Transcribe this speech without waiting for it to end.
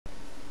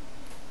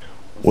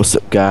What's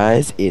up,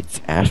 guys? It's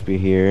Ashby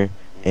here,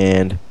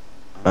 and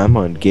I'm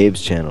on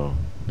Gabe's channel.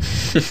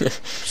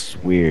 It's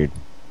weird.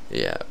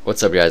 Yeah,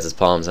 what's up guys, it's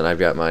Palms, and I've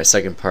got my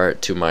second part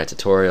to my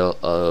tutorial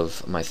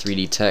of my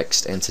 3D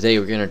text, and today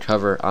we're going to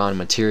cover on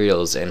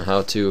materials and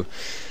how to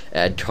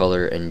add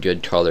color and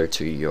good color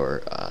to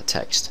your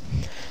text.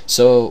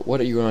 So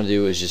what you want to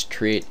do is just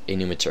create a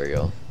new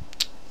material,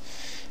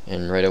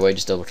 and right away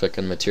just double click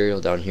on the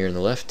material down here in the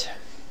left.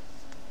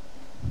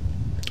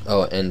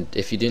 Oh, and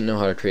if you didn't know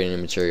how to create a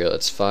new material,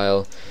 it's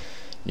File,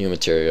 New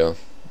Material,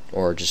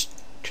 or just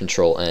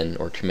Control N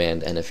or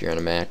Command N if you're on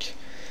a Mac.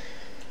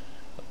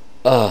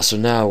 So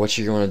now what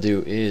you're going to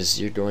do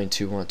is you're going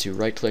to want to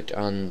right click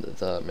on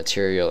the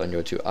material and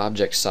go to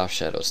Object Soft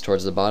Shadows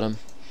towards the bottom.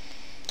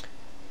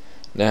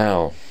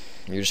 Now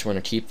you just want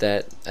to keep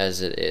that as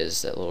it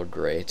is, that little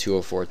gray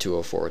 204,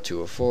 204,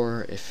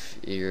 204 if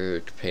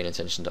you're paying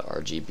attention to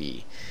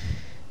RGB.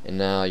 And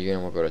now you're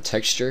going to go to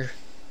Texture,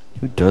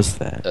 Who does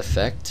that?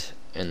 Effect,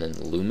 and then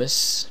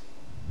Loomis.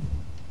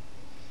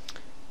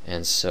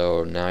 And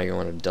so now you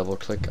want to double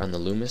click on the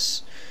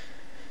Loomis,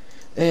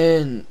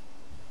 and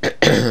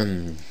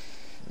then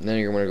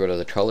you're going to go to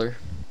the color.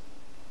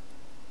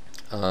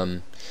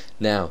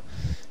 Now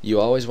you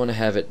always want to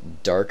have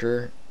it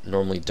darker,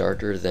 normally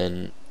darker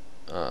than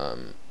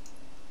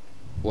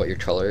what your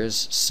color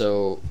is.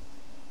 So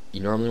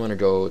you normally want to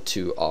go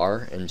to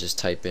R and just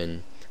type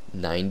in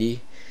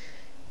 90,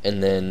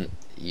 and then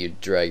you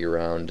drag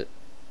around.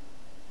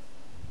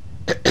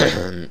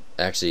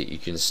 Actually, you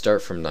can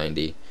start from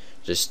 90.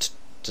 Just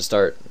to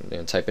start,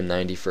 type in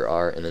 90 for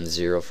R, and then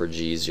 0 for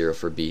G, 0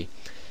 for B.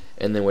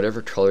 And then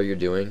whatever color you're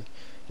doing,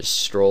 just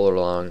stroll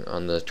along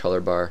on the color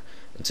bar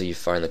until you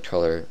find the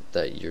color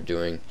that you're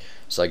doing.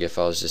 So like if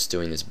I was just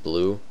doing this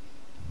blue,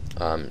 you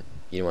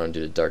don't want to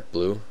do the dark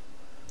blue,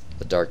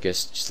 the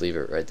darkest, just leave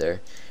it right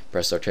there.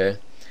 Press OK.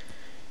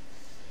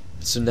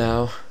 So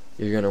now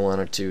you're going to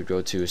want to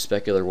go to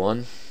Specular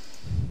 1,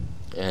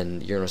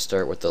 and you're going to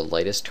start with the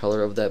lightest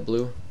color of that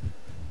blue.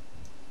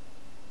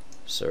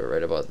 So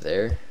right about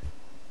there.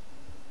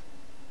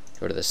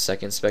 Go to the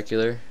second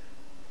specular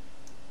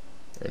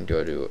and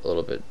go to a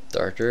little bit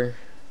darker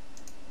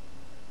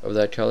of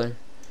that color.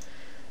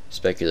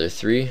 Specular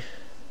 3,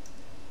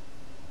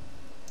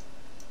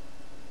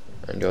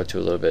 and go to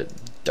a little bit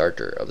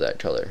darker of that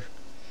color.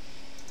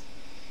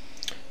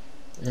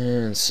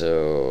 And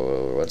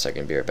so 1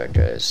 second, be right back,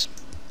 guys.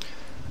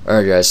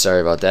 Alright guys,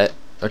 sorry about that.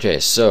 Okay,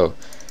 so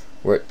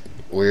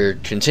we're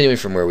continuing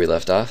from where we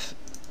left off.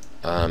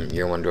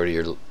 You're going to go to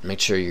your, make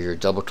sure you're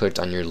double clicked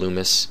on your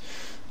Loomis.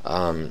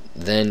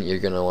 Then you're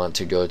going to want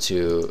to go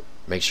to,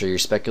 make sure you're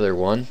Specular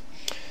 1.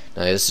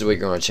 Now this is what you're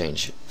going to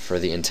change. For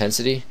the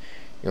intensity,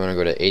 you want to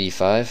go to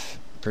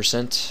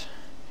 85%.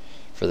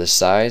 For the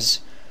size,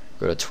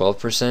 go to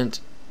 12%.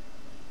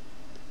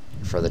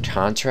 For the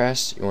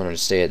contrast, you want to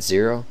stay at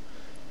 0.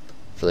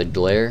 For the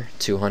glare,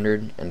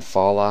 200, and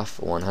fall off,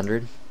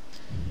 100.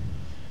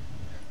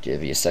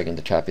 Give you a second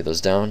to copy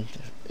those down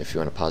if you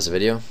want to pause the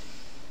video.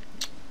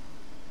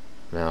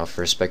 Now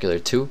for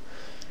Specular 2,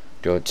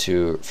 go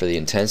to, for the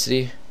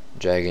intensity,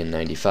 drag in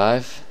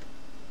 95.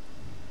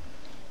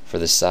 For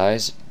the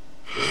size,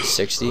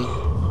 60.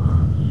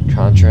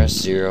 Contrast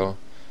 0.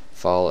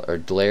 Fall or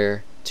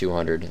glare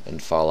 200,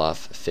 and fall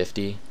off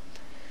 50.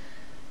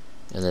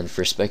 And then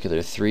for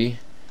Specular 3,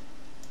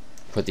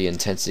 put the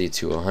intensity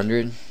to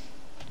 100,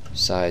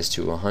 size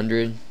to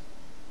 100,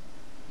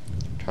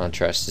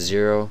 contrast to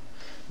 0,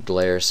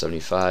 glare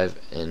 75,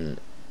 and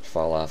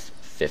fall off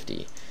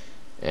 50.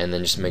 And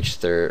then just make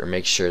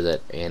sure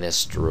that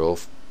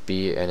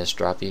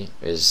anisotropy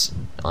is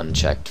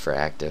unchecked for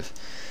active,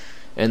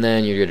 and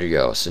then you're good to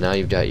go. So now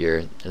you've got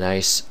your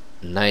nice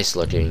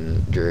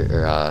looking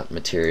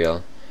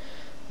material.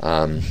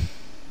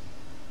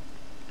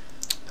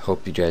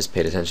 Hope you guys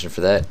paid attention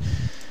for that.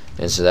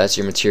 And so that's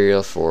your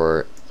material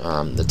for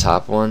the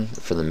top one,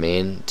 for the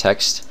main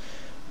text.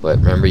 But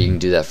remember, you can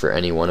do that for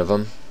any one of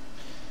them.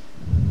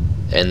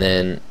 And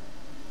then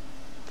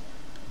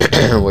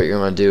what you're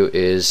going to do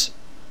is,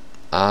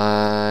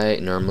 I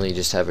normally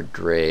just have a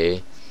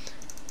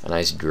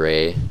nice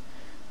gray.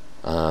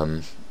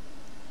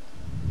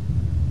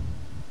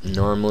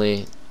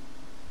 Normally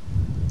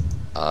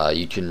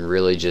you can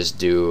really just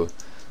do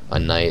a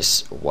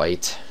nice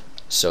white.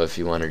 So if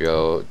you want to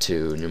go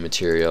to new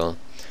material,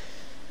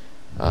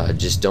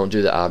 just don't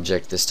do the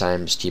object this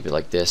time, just keep it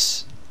like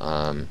this.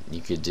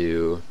 You could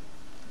do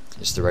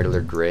just the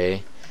regular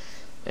gray,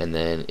 and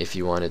then if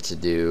you wanted to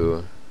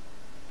do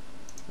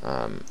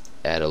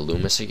add a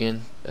Loomis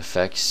again,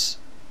 effects,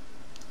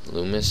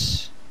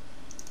 Loomis,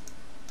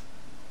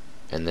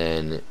 and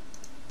then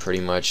pretty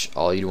much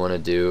all you'd want to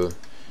do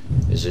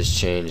is just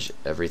change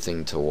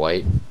everything to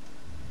white,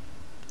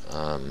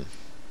 and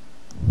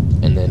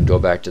then go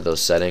back to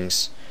those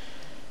settings.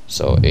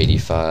 So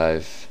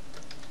 85,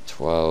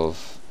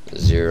 12,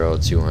 0,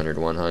 200,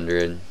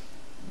 100,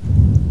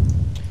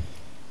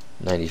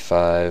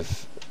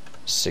 95,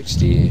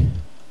 60,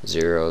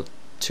 0,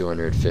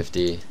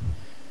 250,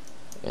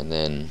 and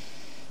then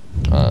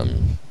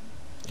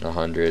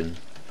 100,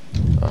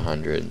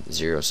 100,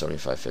 0,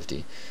 75,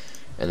 50.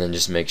 And then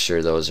just make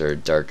sure those are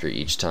darker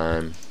each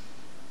time.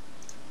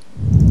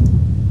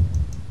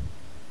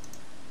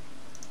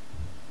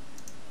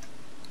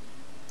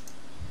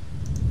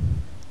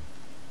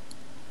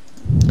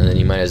 And then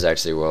you might as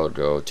actually well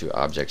go to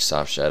object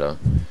soft shadow.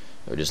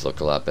 It would just look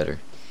a lot better.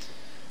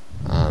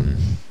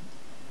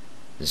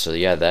 So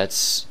yeah,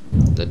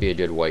 that'd be a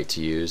good white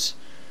to use.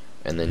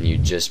 And then you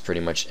just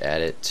pretty much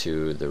add it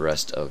to the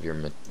rest of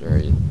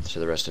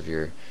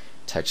your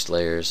text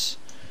layers.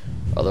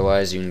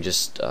 Otherwise, you can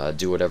just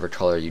do whatever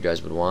color you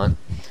guys would want.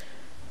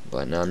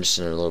 But now I'm just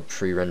gonna little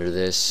pre-render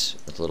this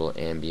with a little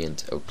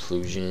ambient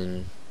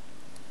occlusion.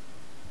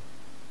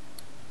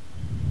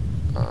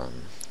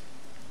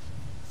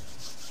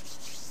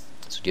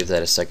 So give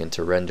that a second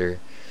to render.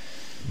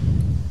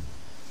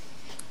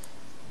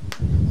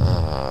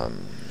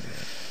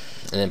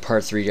 And then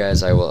part 3,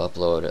 guys, I will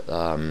upload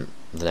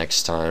the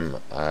next time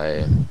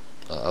I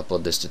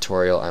upload this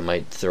tutorial. I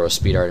might throw a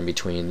speed art in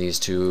between these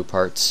two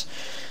parts.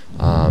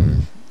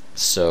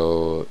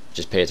 So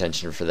just pay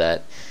attention for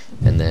that,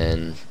 and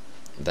then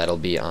that'll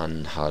be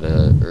on how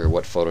to, or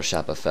what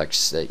Photoshop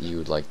effects that you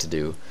would like to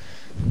do,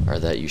 or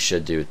that you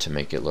should do to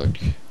make it look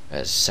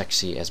as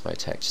sexy as my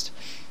text.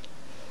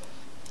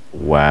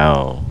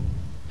 Wow.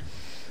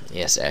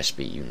 Yes,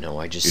 Ashby, you know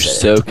I just You're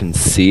said so it.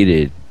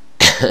 conceited.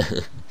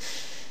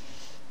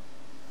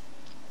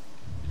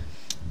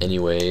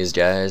 Anyways,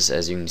 guys,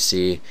 as you can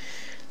see,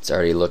 it's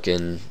already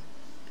looking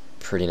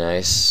pretty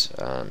nice.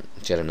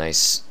 It's got a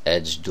nice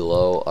edged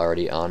glow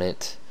already on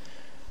it,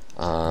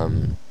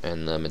 and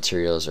the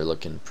materials are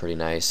looking pretty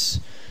nice.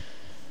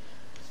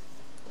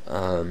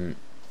 And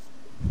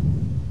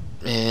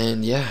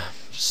yeah,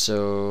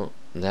 so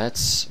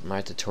that's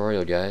my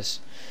tutorial, guys.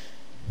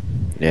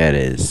 Yeah, it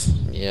is.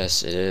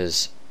 Yes, it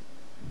is.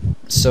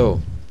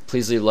 So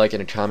please leave a like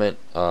and a comment.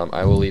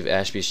 I will leave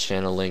Ashby's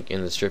channel link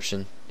in the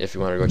description. If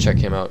you want to go check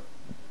him out,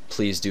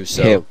 please do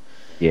so. Hell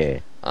yeah.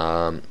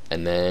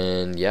 And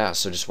then yeah,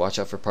 so just watch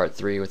out for part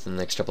 3 within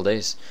the next couple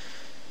days.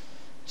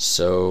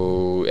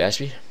 So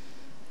Ashby,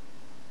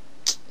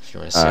 if you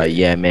want to say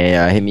yeah,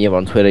 man. Hit me up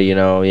on Twitter.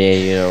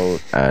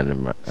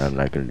 I'm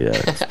not gonna do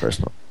that. It's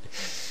personal.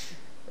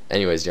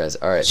 Anyways, guys,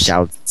 all right.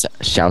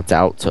 Shout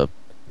out to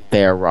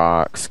Fair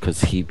Rocks,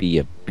 cause he be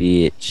a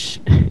bitch.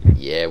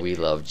 Yeah, we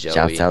love Joey.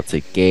 Shouts out to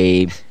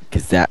Gabe,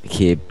 cause that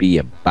kid be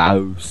a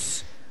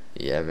boss.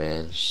 Yeah,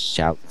 man.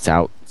 Shouts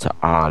out to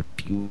Odd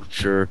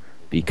Future,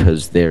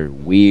 because they're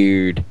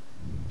weird.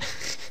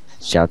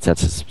 Shouts out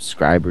to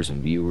subscribers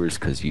and viewers,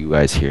 cause you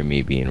guys hear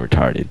me being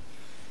retarded.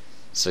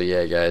 So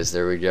yeah, guys,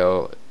 there we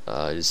go.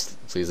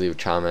 Just please leave a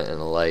comment and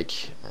a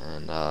like,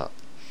 and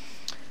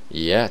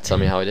yeah, tell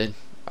me how I did.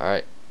 All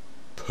right,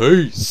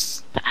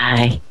 peace.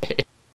 Bye.